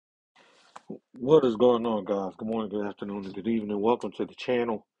What is going on, guys? Good morning, good afternoon, and good evening. Welcome to the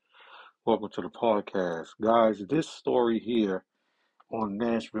channel. Welcome to the podcast. Guys, this story here on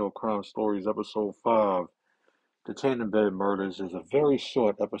Nashville Crime Stories, episode 5, the Tannenbed Murders, is a very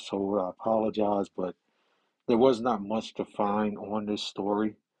short episode. I apologize, but there was not much to find on this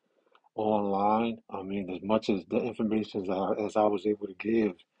story online. I mean, as much as the information as I was able to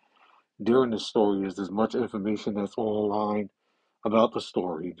give during the story is as much information that's online about the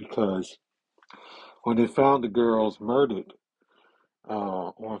story, because when they found the girls murdered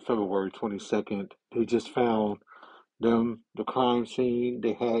on February 22nd. They just found the crime scene.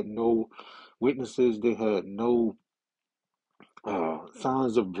 They had no witnesses. They had no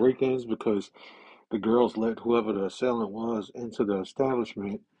signs of break-ins because the girls let whoever the assailant was into the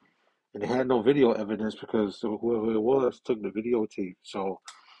establishment, and they had no video evidence because whoever it was took the videotape. So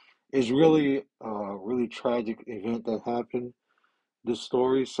it's really a really tragic event that happened, this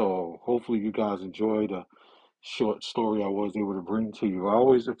story. So hopefully you guys enjoy the short story I was able to bring to you. I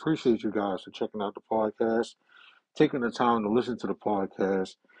always appreciate you guys for checking out the podcast, taking the time to listen to the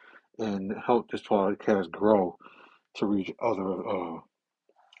podcast, and help this podcast grow to reach other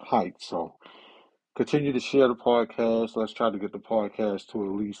heights. So continue to share the podcast. Let's try to get the podcast to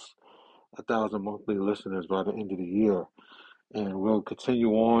at least 1,000 monthly listeners by the end of the year. And we'll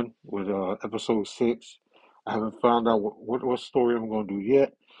continue on with episode 6. I haven't found out what story I'm going to do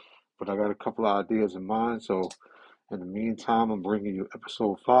yet, but I got a couple of ideas in mind. So in the meantime, I'm bringing you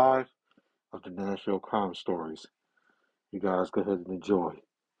episode 5 of the Nashville Crime Stories. You guys go ahead and enjoy,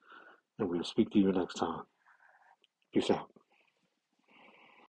 and we'll speak to you next time. Peace out.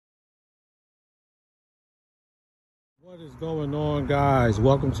 What is going on, guys?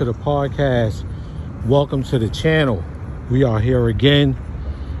 Welcome to the podcast. Welcome to the channel. We are here again,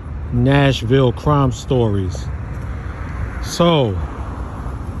 Nashville Crime Stories. So,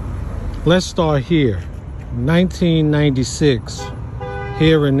 let's start here. 1996,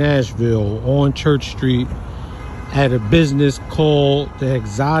 here in Nashville, on Church Street, at a business called the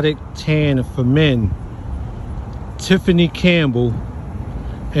Exotic Tan for Men. Tiffany Campbell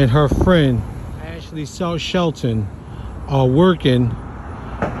and her friend Ashley Shelton are working,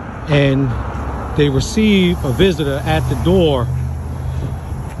 and they receive a visitor at the door,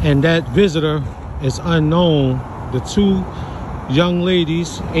 and that visitor is unknown. The two young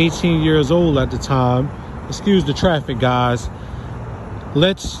ladies, 18 years old at the time, excuse the traffic, guys,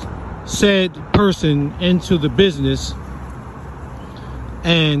 lets said person into the business,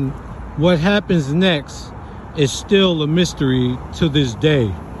 and what happens next is still a mystery to this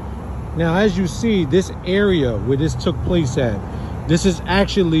day. Now, as you see, this area where this took place at, this is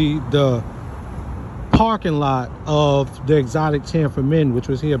actually the parking lot of the Exotic Tan for Men, which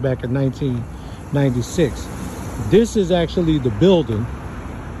was here back in 1996. This is actually the building.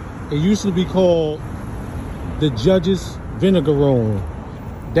 It used to be called the Judge's Vinegarone.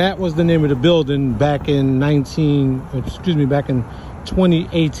 That was the name of the building back in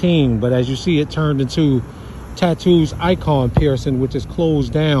 2018. But as you see, it turned into Tattoo's Icon Pearson, which is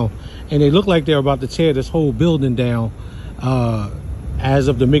closed down, and they look like they're about to tear this whole building down. As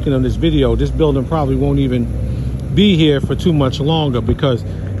of the making of this video, this building probably won't even be here for too much longer because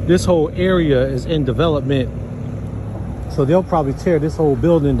this whole area is in development. So they'll probably tear this whole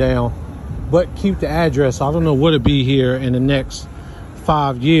building down, but keep the address. I don't know what it'll be here in the next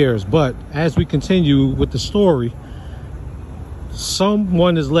 5 years. But as we continue with the story,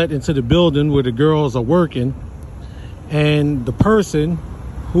 someone is let into the building where the girls are working, and the person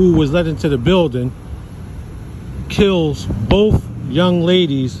who was let into the building kills both young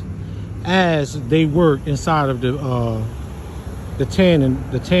ladies as they work inside of the tanning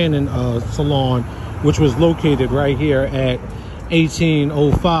salon, which was located right here at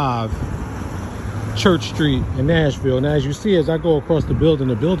 1805 Church Street in Nashville. And as you see, as I go across the building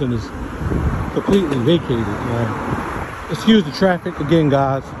is completely vacated. Excuse the traffic again,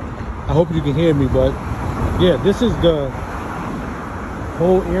 guys. I hope you can hear me, but yeah, this is the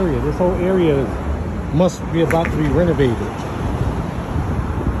whole area. This whole area must be about to be renovated.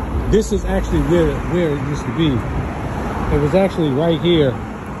 This is actually where it used to be. It was actually right here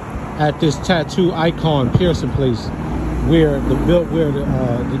at this Tattoo Icon Pearson place where the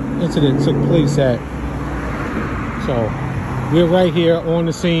incident took place at. So we're right here on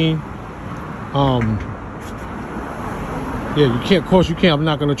the scene. Yeah, you can't, of course you can't. I'm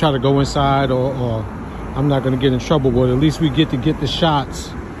not going to try to go inside, or I'm not going to get in trouble, but at least we get to get the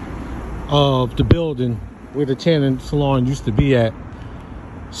shots of the building where the tanning salon used to be at.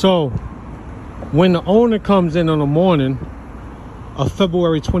 So when the owner comes in on the morning of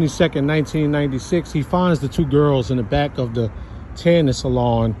February 22nd, 1996, he finds the two girls in the back of the tanning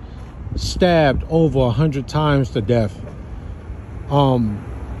salon stabbed over 100 times to death.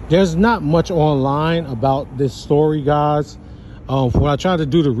 There's not much online about this story, guys. When I tried to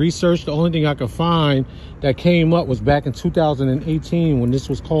do the research, the only thing I could find that came up was back in 2018 when this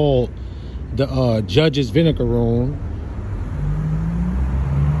was called the Judge's Vinegar Room.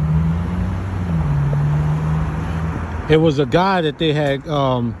 It was a guy that they had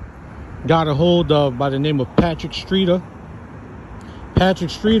got a hold of by the name of Patrick Streeter. Patrick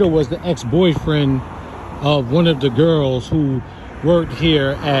Streeter was the ex-boyfriend of one of the girls who worked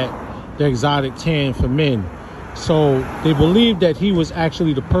here at the Exotic Tan for Men. So they believed that he was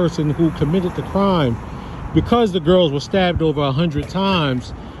actually the person who committed the crime. Because the girls were stabbed over 100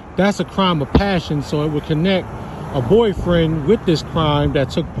 times, that's a crime of passion, so it would connect a boyfriend with this crime that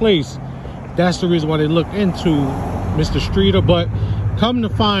took place. That's the reason why they looked into Mr. Streeter. But come to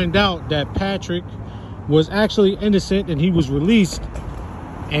find out that Patrick was actually innocent and he was released.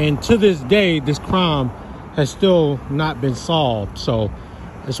 And to this day, this crime has still not been solved. So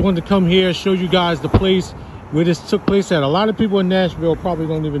I just wanted to come here, show you guys the place where this took place at. A lot of people in Nashville probably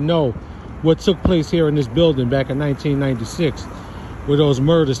don't even know what took place here in this building back in 1996, where those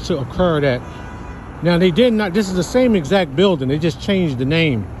murders occurred at. Now, they did not, this is the same exact building, they just changed the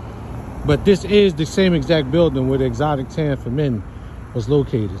name. But this is the same exact building where the Exotic Tan for Men was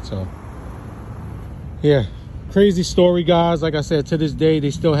located. So, yeah, crazy story, guys. Like I said, to this day,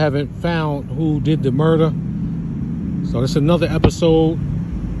 they still haven't found who did the murder. So it's another episode.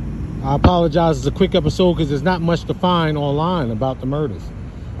 I apologize, it's a quick episode because there's not much to find online about the murders.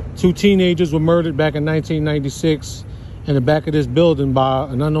 2 teenagers were murdered back in 1996 in the back of this building by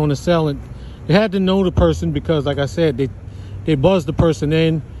an unknown assailant. They had to know the person because, like I said, they buzzed the person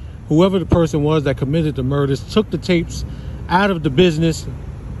in. Whoever the person was that committed the murders took the tapes out of the business,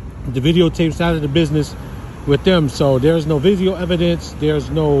 the videotapes out of the business with them. So there's no video evidence. There's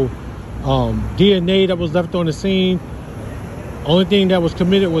no DNA that was left on the scene. Only thing that was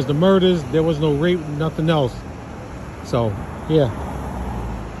committed was the murders. There was no rape, nothing else. So, yeah.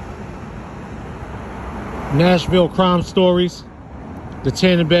 Nashville crime stories. The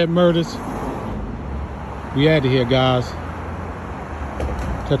Tannenbed murders. We out of here, guys.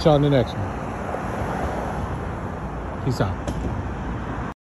 Catch y'all in the next one. Peace out.